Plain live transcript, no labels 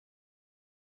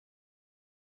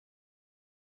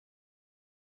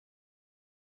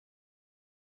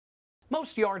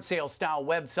Most yard sale style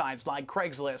websites like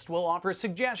Craigslist will offer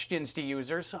suggestions to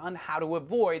users on how to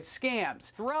avoid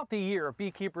scams. Throughout the year,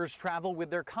 beekeepers travel with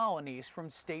their colonies from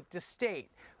state to state,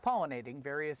 pollinating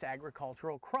various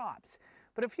agricultural crops.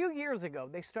 But a few years ago,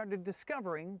 they started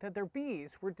discovering that their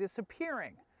bees were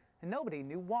disappearing, and nobody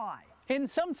knew why. In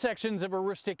some sections of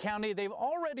Aroostook County, they've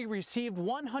already received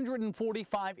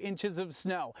 145 inches of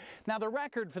snow. Now, the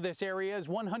record for this area is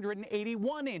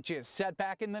 181 inches, set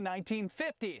back in the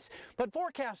 1950s. But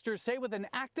forecasters say with an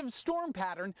active storm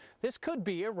pattern, this could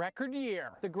be a record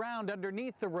year. The ground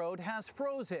underneath the road has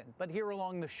frozen, but here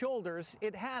along the shoulders,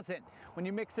 it hasn't. When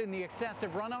you mix in the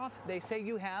excessive runoff, they say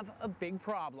you have a big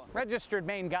problem. Registered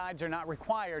Maine guides are not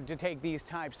required to take these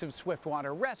types of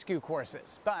swiftwater rescue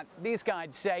courses, but these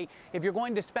guides say if you're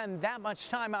going to spend that much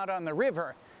time out on the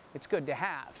river, it's good to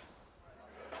have.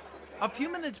 A few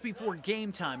minutes before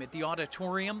game time at the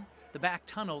auditorium, the back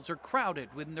tunnels are crowded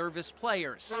with nervous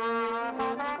players.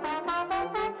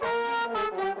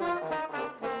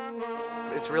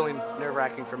 It's really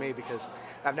nerve-wracking for me because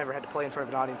I've never had to play in front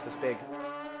of an audience this big.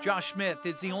 Josh Smith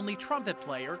is the only trumpet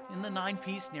player in the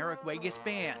 9-piece Narragawegus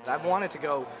band. I've wanted to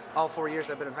go all 4 years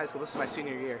I've been in high school. This is my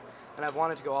senior year, and I've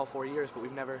wanted to go all 4 years, but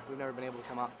we've never been able to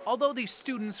come up. Although these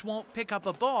students won't pick up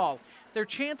a ball, their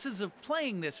chances of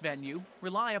playing this venue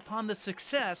rely upon the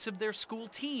success of their school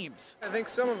teams. I think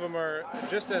some of them are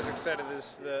just as excited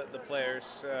as the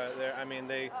players.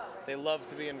 They love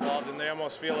to be involved, and they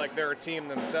almost feel like they're a team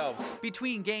themselves.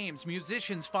 Between games,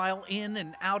 musicians file in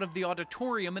and out of the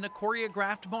auditorium in a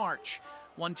choreographed march.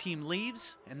 One team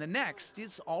leaves, and the next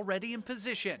is already in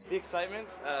position. The excitement,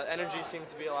 energy seems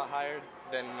to be a lot higher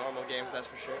than normal games, that's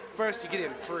for sure. First, you get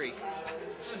in free.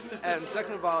 And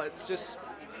second of all, it's just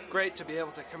great to be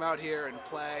able to come out here and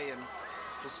play and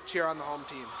just cheer on the home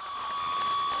team.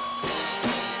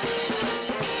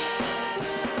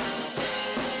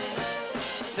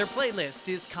 Their playlist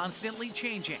is constantly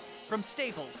changing, from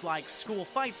staples like school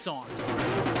fight songs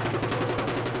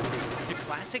to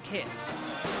classic hits.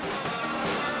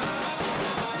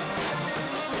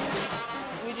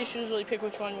 We just usually pick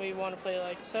which one we want to play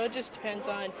like, so it just depends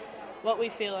on what we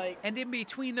feel like. And in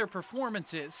between their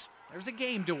performances, there's a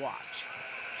game to watch.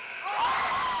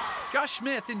 Josh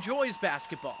Smith enjoys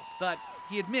basketball, but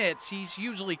he admits he's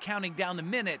usually counting down the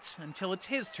minutes until it's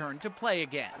his turn to play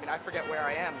again. I forget where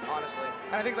I am, honestly.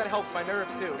 And I think that helps my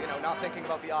nerves too, not thinking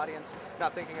about the audience,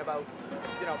 not thinking about,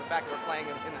 the fact that we're playing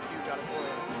in this huge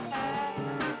auditorium.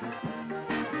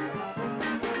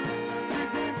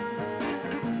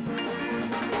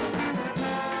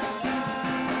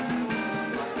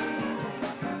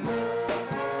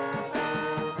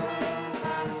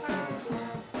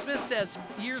 Says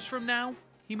years from now,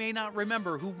 he may not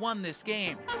remember who won this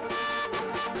game,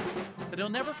 but he'll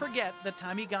never forget the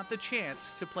time he got the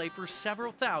chance to play for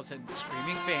several thousand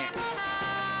screaming fans.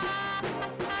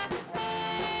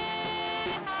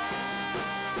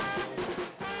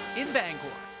 In Bangor,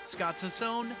 Scott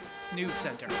Sassone, News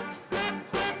Center.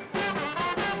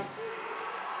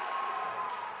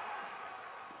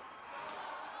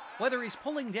 Whether he's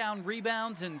pulling down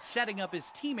rebounds and setting up his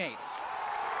teammates,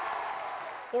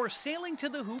 or sailing to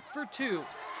the hoop for two,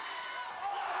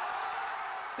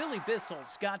 Billy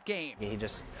Bissell's got game. He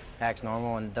just acts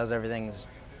normal and does everything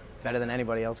better than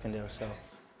anybody else can do, so.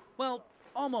 Well,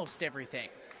 almost everything.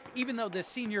 Even though the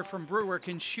senior from Brewer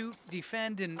can shoot,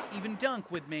 defend, and even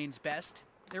dunk with Maine's best,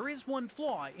 there is one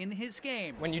flaw in his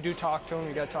game. When you do talk to him,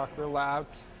 you gotta talk real loud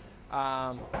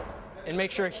and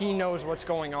make sure he knows what's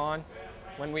going on.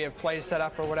 When we have plays set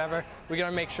up or whatever, we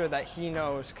gotta make sure that he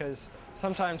knows, because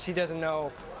sometimes he doesn't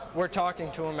know we're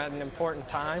talking to him at an important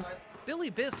time. Billy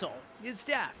Bissell is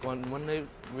deaf. When they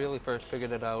really first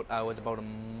figured it out, I was about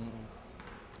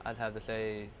I'd have to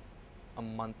say a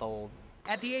month old.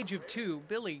 At the age of 2,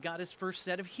 Billy got his first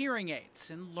set of hearing aids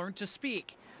and learned to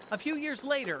speak. A few years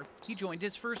later, he joined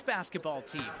his first basketball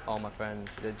team. All my friends,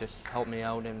 they just helped me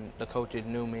out, and the coaches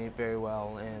knew me very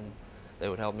well, and they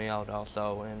would help me out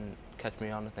also and catch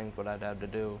me on the things what I'd have to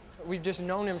do. We've just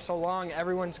known him so long,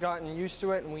 everyone's gotten used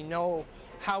to it, and we know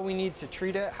how we need to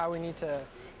treat it, how we need to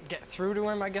get through to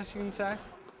him, I guess you can say.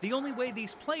 The only way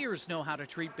these players know how to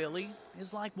treat Billy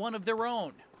is like one of their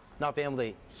own. Not being able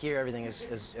to hear everything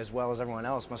as well as everyone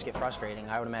else must get frustrating.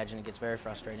 I would imagine it gets very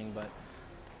frustrating, but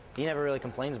he never really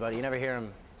complains about it. You never hear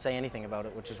him say anything about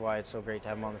it, which is why it's so great to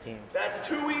have him on the team. That's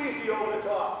too easy over the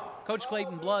top. Coach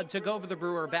Clayton Blood took over the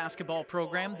Brewer basketball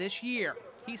program this year.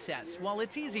 He says while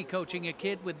it's easy coaching a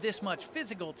kid with this much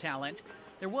physical talent,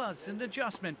 there was an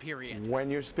adjustment period.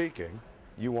 When you're speaking,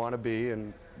 you want to be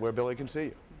in where Billy can see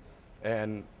you.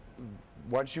 And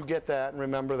once you get that and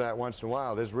remember that once in a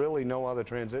while, there's really no other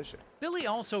transition. Billy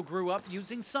also grew up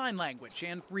using sign language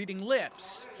and reading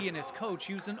lips. He and his coach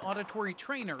use an auditory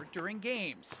trainer during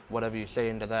games. Whatever you say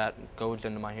into that goes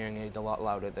into my hearing aids a lot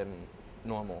louder than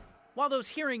normal. While those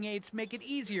hearing aids make it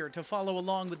easier to follow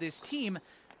along with his team,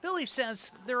 Billy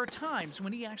says there are times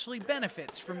when he actually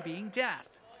benefits from being deaf.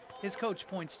 His coach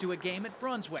points to a game at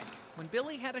Brunswick when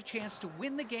Billy had a chance to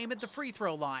win the game at the free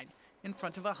throw line in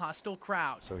front of a hostile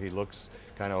crowd. So he looks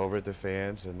kind of over at the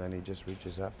fans, and then he just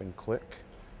reaches up and click,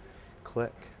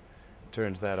 click,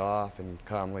 turns that off and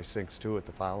calmly sinks to at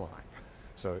the foul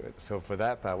line. So for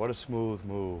that part, what a smooth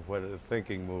move, what a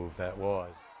thinking move that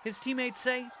was. His teammates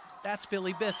say that's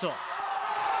Billy Bissell,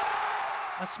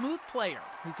 a smooth player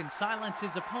who can silence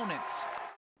his opponents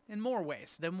in more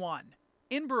ways than one.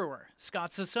 In Brewer,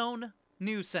 Scott Sassone,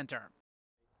 News Center.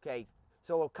 Okay,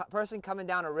 so a person coming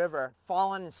down a river,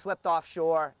 fallen and slipped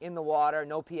offshore in the water,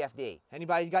 no PFD.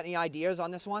 Anybody got any ideas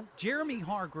on this one? Jeremy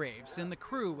Hargraves and the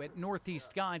crew at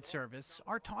Northeast Guide Service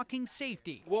are talking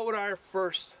safety. What would our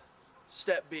first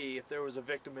step be if there was a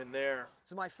victim in there?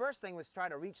 So my first thing was try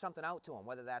to reach something out to him,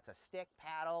 whether that's a stick,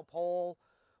 paddle, pole,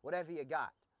 whatever you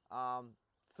got.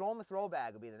 Throw him a throw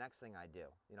bag would be the next thing I'd do.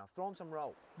 You know, throw him some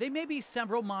rope. They may be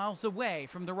several miles away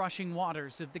from the rushing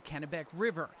waters of the Kennebec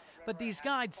River, but these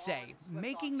guides say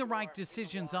making the right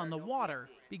decisions on the water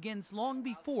begins long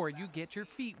before you get your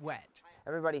feet wet.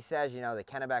 Everybody says, you know, the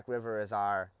Kennebec River is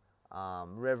our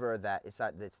river that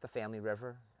it's the family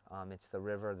river. It's the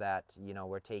river that, you know,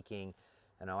 we're taking,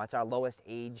 you know, it's our lowest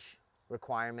age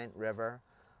requirement river,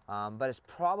 but it's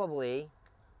probably,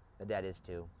 the dead is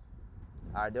too.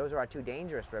 Those are our two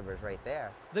dangerous rivers right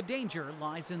there. The danger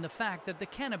lies in the fact that the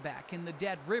Kennebec and the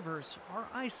Dead Rivers are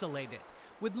isolated,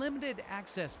 with limited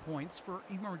access points for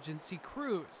emergency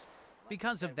crews.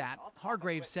 Because of that,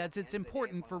 Hargraves says it's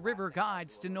important for river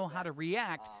guides to know how to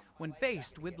react when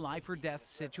faced with life or death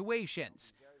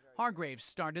situations. Hargraves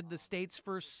started the state's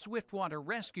first swiftwater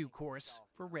rescue course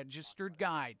for registered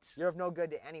guides. You're of no good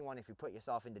to anyone if you put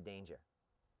yourself into danger.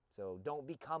 So don't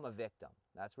become a victim.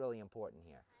 That's really important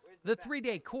here. The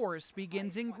 3-day course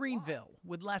begins in Greenville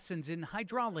with lessons in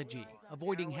hydrology,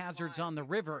 avoiding hazards on the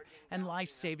river, and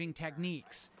life-saving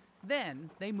techniques. Then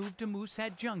they move to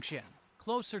Moosehead Junction,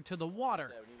 closer to the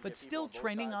water, but still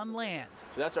training on land.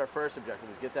 So that's our first objective,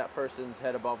 is get that person's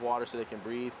head above water so they can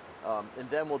breathe, and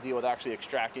then we'll deal with actually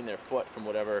extracting their foot from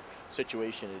whatever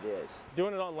situation it is.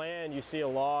 Doing it on land, you see a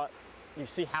lot, you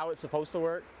see how it's supposed to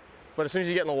work, but as soon as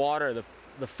you get in the water,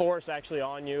 the force actually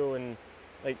on you, and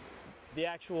like the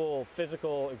actual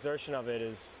physical exertion of it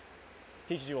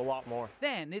teaches you a lot more.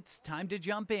 Then it's time to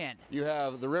jump in. You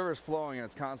have the river's flowing and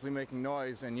it's constantly making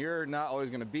noise, and you're not always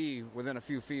going to be within a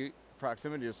few feet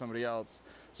proximity to somebody else.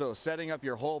 So setting up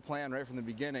your whole plan right from the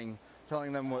beginning,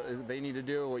 telling them what they need to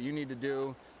do, what you need to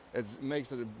do, it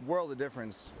makes a world of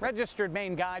difference. Registered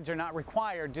Maine guides are not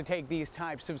required to take these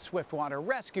types of swiftwater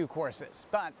rescue courses,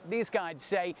 but these guides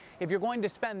say if you're going to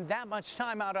spend that much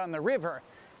time out on the river,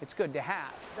 it's good to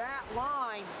have. That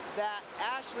line that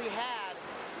Ashley had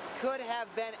could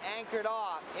have been anchored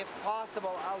off, if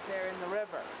possible, out there in the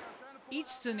river. Each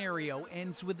scenario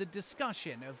ends with a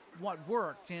discussion of what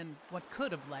worked and what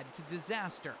could have led to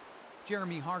disaster.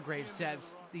 Jeremy Hargraves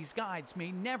says these guides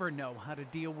may never know how to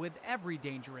deal with every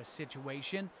dangerous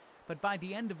situation, but by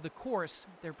the end of the course,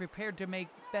 they're prepared to make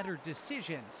better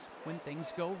decisions when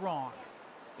things go wrong.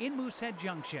 In Moosehead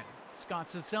Junction, Scott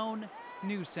Sassone,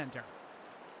 News Center.